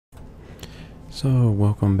So,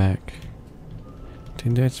 welcome back to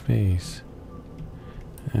Dead Space.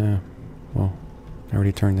 Well, I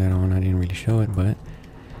already turned that on. I didn't really show it, but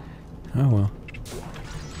oh well.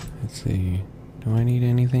 Let's see. Do I need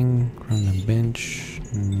anything from the bench?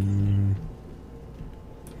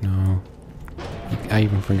 No. I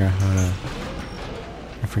even forgot how to.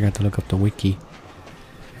 I forgot to look up the wiki.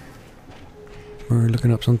 We're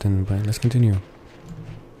looking up something, but let's continue.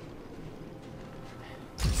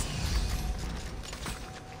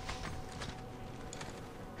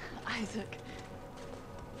 Isaac.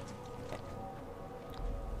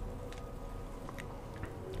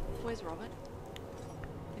 Where's Robert?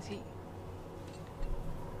 Is he...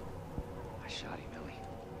 I shot him, Ellie.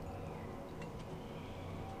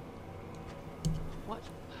 What?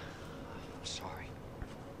 I'm sorry.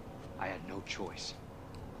 I had no choice.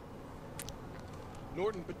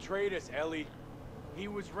 Norton betrayed us, Ellie. He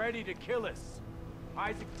was ready to kill us.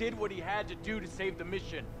 Isaac did what he had to do to save the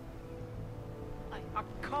mission.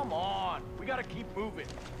 Come on. We gotta keep moving.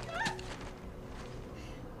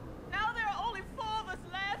 Now there are only 4 of us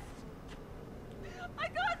left. I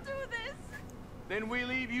can't do this. Then we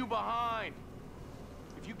leave you behind.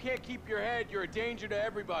 If you can't keep your head, you're a danger to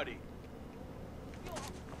everybody. You're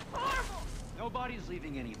horrible. Nobody's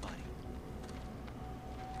leaving anybody.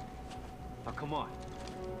 Now come on.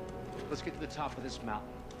 Let's get to the top of this mountain.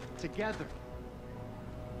 Together.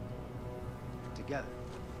 Together.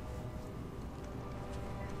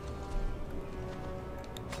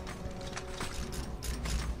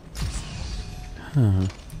 Huh.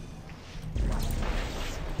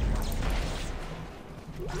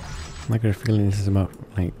 I got a feeling this is about,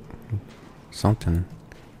 like, something.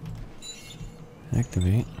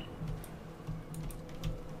 Activate.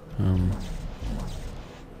 Huh.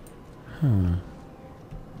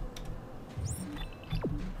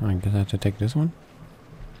 I guess I have to take this one?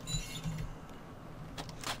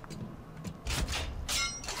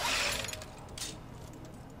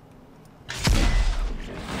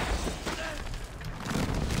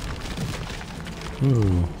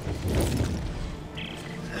 Ooh.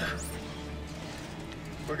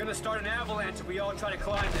 We're gonna start an avalanche if we all try to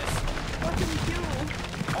climb this. What do we do?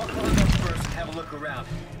 I'll climb up first and have a look around.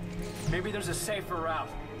 Maybe there's a safer route.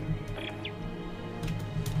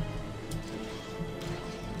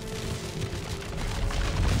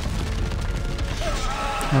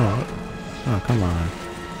 Oh, come on.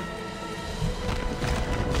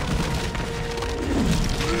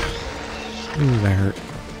 Ooh, that hurt.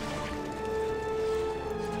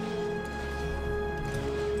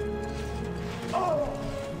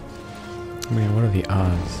 Man, what are the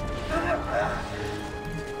odds?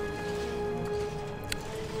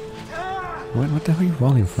 What the hell are you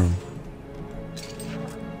falling from?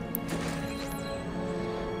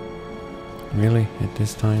 Really? At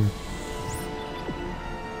this time?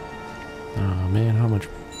 Oh man, how much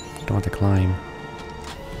do I have to climb?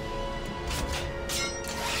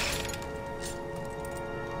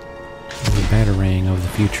 The batarang of the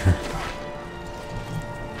future.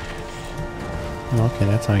 Oh, okay,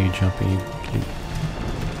 that's how you jump it.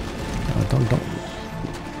 Oh, don't.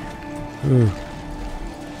 Ooh.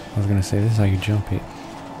 I was gonna say, this is how you jump it.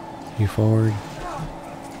 You forward,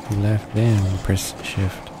 you left, then you press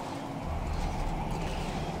shift.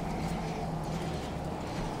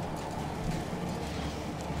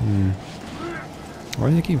 Why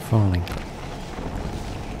do they keep falling?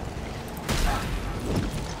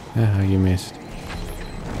 Ah, you missed.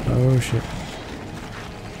 Oh shit.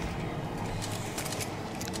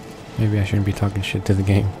 Maybe I shouldn't be talking shit to the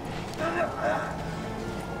game.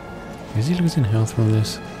 Is he losing health from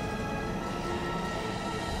this?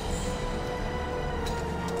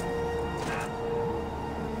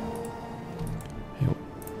 Hey,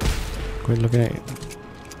 quit looking at it.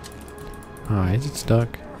 Ah, is it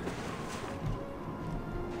stuck?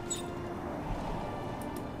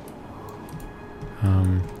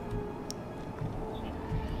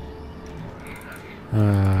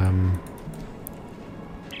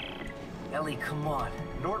 Ellie, come on.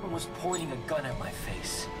 Norton was pointing a gun at my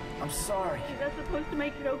face. I'm sorry. Is that supposed to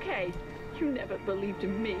make it okay? You never believed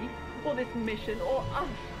in me, or this mission, or us.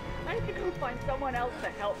 I had to go find someone else to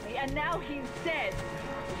help me, and now he's dead.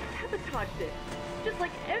 Sabotaged it, just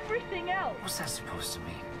like everything else. What's that supposed to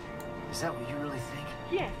mean? Is that what you really think?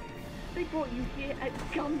 Yes, they brought you here at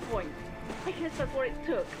gunpoint. I guess that's what it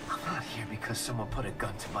took. I'm not here because someone put a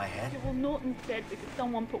gun to my head. Yeah, well, Norton's dead because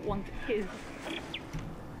someone put one to his.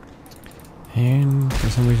 And for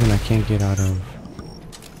some reason I can't get out of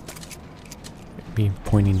me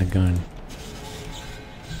pointing the gun.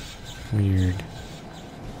 Weird.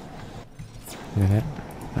 Yeah, that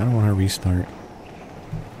I don't want to restart.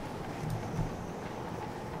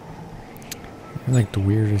 That's like the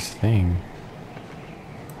weirdest thing.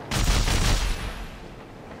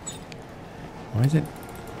 Why is it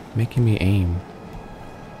making me aim?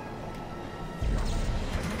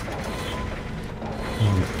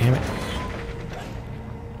 Oh, damn it.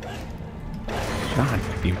 God,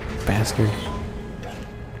 you bastard.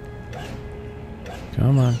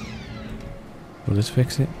 Come on. Will this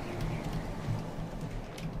fix it?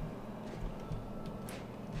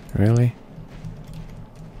 Really?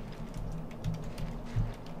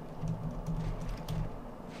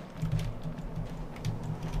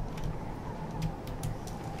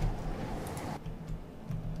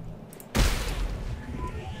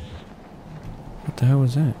 What the hell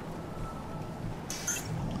was that?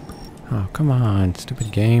 Oh, come on,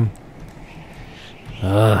 stupid game.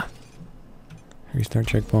 Ugh. Restart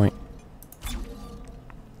checkpoint.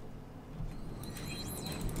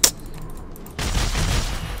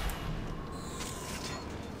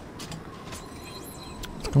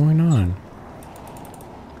 What's going on?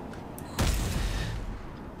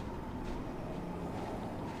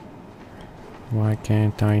 Why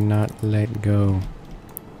can't I not let go?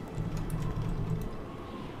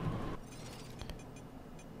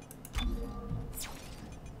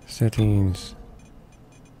 Settings.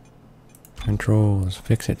 Controls.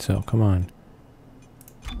 Fix it so. Come on.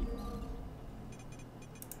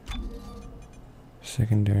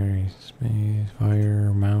 Secondary. Space.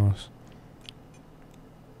 Fire. Mouse.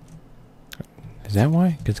 Is that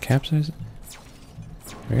why? Because capsize?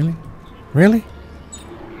 Really? Really?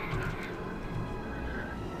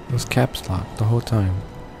 It was caps lock the whole time.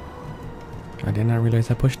 I did not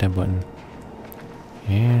realize I pushed that button.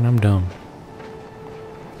 And I'm dumb.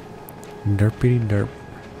 Derpity derp.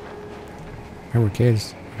 Remember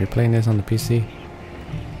kids, if you're playing this on the PC,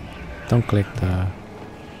 don't click that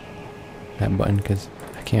button because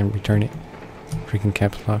I can't return it. Freaking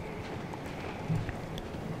caps lock.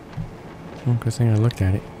 Well, good thing I looked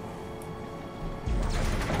at it.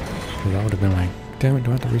 Because I would have been like, damn it,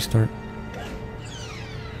 do I have to restart?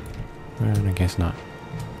 Well, I guess not.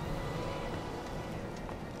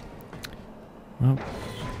 Well,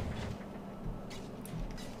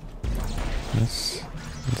 let's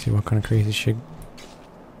see what kind of crazy shit.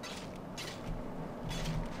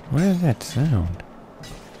 What is that sound?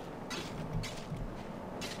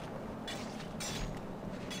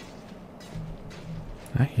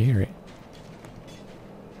 I hear it.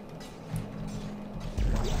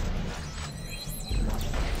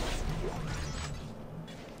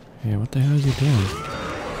 Yeah, what the hell is he doing?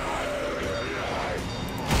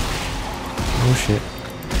 Oh shit.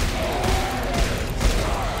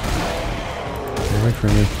 Get away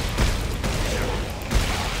from me.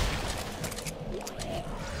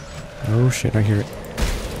 Oh shit, I hear it.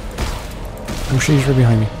 Oh shit, he's right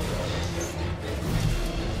behind me.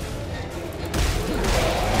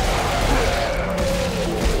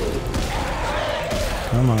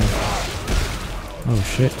 Come on. Oh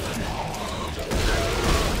shit.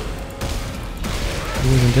 He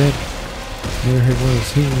wasn't dead. Neither he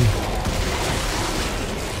was he.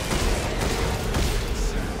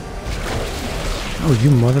 Oh,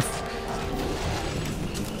 you mother...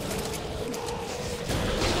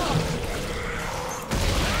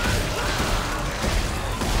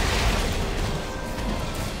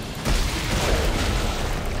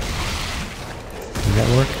 Did that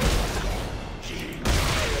work?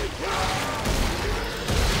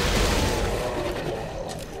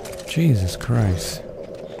 Jesus Christ.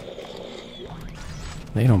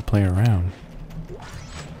 They don't play around.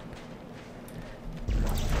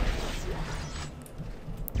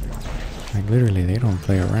 Like literally, they don't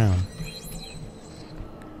play around.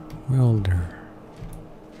 Welder.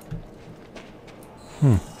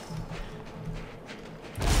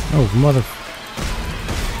 Oh, mother...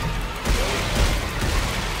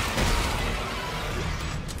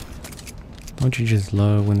 Don't you just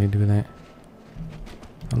love when they do that?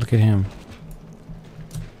 Oh, look at him.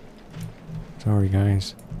 Sorry,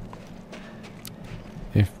 guys.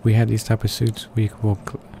 If we had these type of suits, we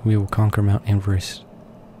will conquer Mount Everest.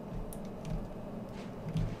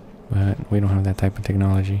 But we don't have that type of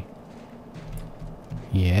technology.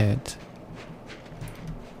 Yet.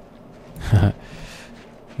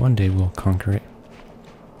 One day we'll conquer it.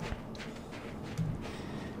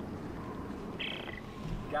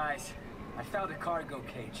 Guys, I found a cargo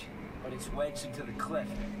cage, but it's wedged into the cliff.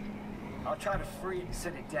 I'll try to free it and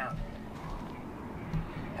set it down.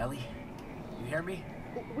 Ellie, you hear me?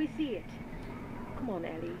 We see it. Come on,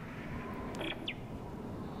 Ellie.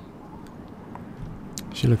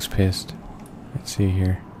 She looks pissed. Let's see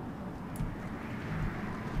here.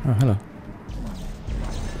 Oh, hello.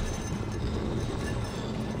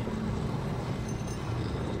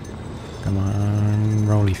 Come on,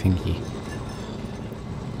 rolly thingy.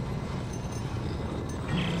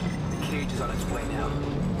 The cage is on its way now.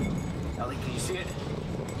 Ellie, can you see it?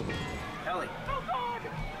 Ellie! Oh God!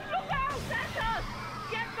 Look out! That's us!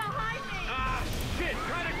 Get behind me! Ah, shit!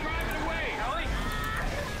 Try to drive it away! Ellie!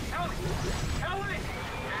 Ellie!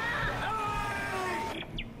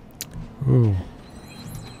 Ellie! Ooh.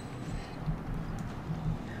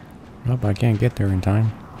 Nope, I can't get there in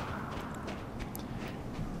time.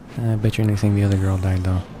 I bet you anything the other girl died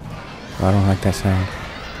though. I don't like that sound.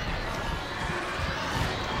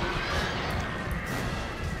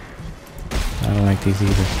 I don't like these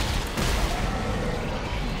either.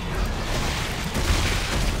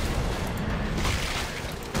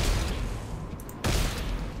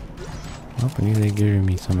 Oh, I need they giving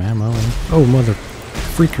me some ammo. Oh, mother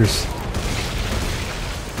freakers!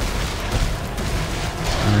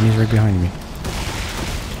 And he's right behind me.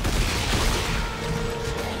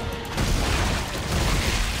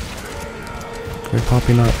 Quit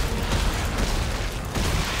popping up.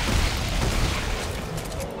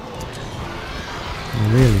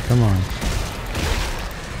 Really, come on.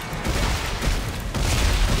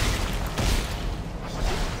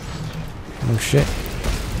 Oh shit.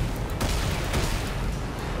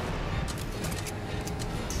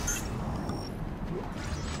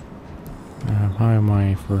 How am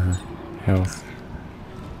I for health?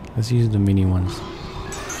 Let's use the mini ones.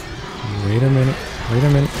 Wait a minute. Wait a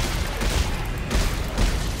minute.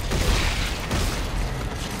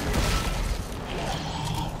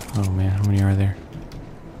 Oh man, how many are there?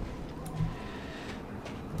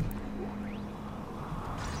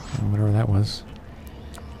 Whatever that was.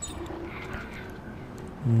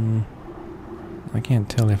 I can't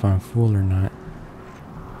tell if I'm full or not.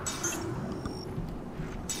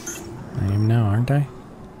 I am now, aren't I?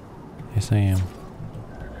 Yes, I am.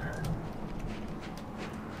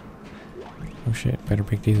 Oh shit, better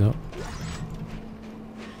pick these up.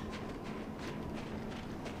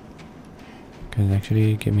 Because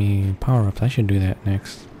actually give me power-ups. I should do that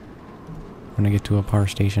next. When I get to a power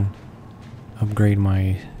station. Upgrade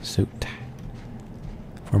my suit.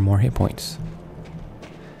 For more hit points.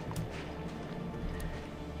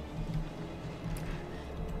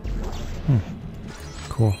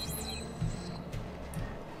 Cool.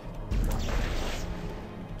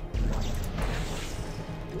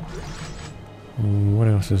 What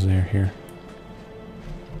else is there here?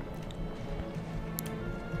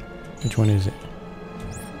 Which one is it?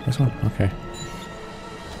 This one? Okay.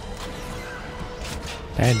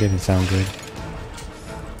 That didn't sound good.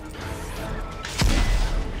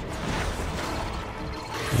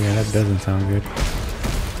 Yeah, that doesn't sound good.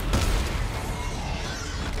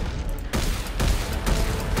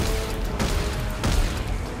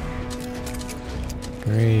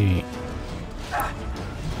 Great.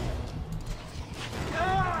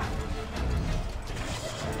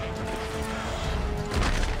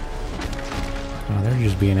 Oh, they're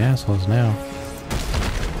just being assholes now.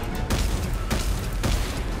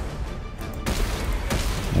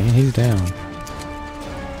 And he's down.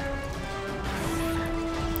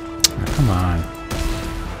 Oh, come on.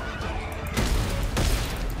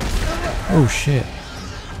 Oh shit.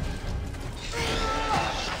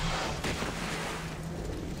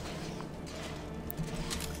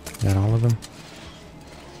 Is that all of them?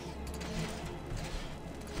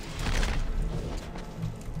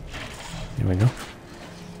 There we go.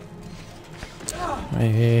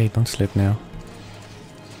 Hey, hey, don't slip now.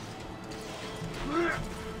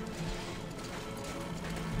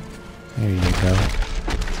 There you go.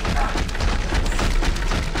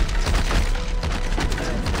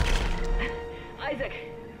 Isaac,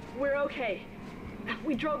 we're okay.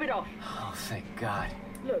 We drove it off. Oh, thank God.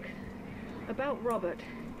 Look, about Robert.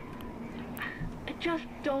 I just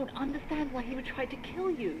don't understand why he would try to kill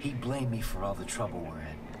you. He blamed me for all the trouble we're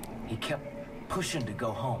in. He kept pushing to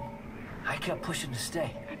go home. I kept pushing to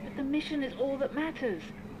stay. But the mission is all that matters.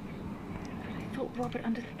 I thought Robert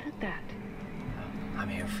understood that. I'm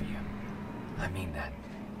here for you. I mean that.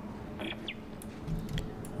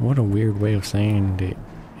 What a weird way of saying that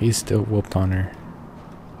he's still whooped on her.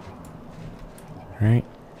 Right?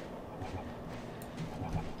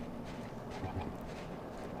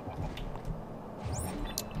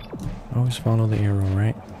 Always follow the arrow,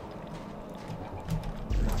 right?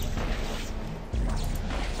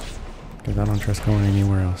 Because I don't trust going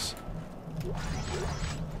anywhere else.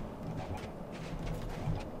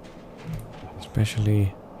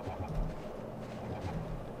 Especially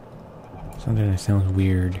something that sounds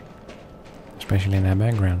weird. Especially in that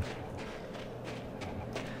background.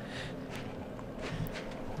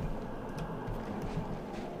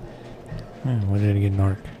 Man, when did it get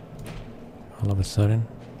dark? all of a sudden.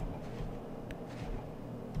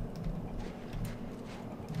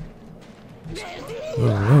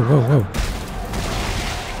 Whoa, whoa, whoa, whoa.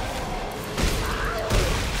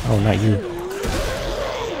 Oh, not you.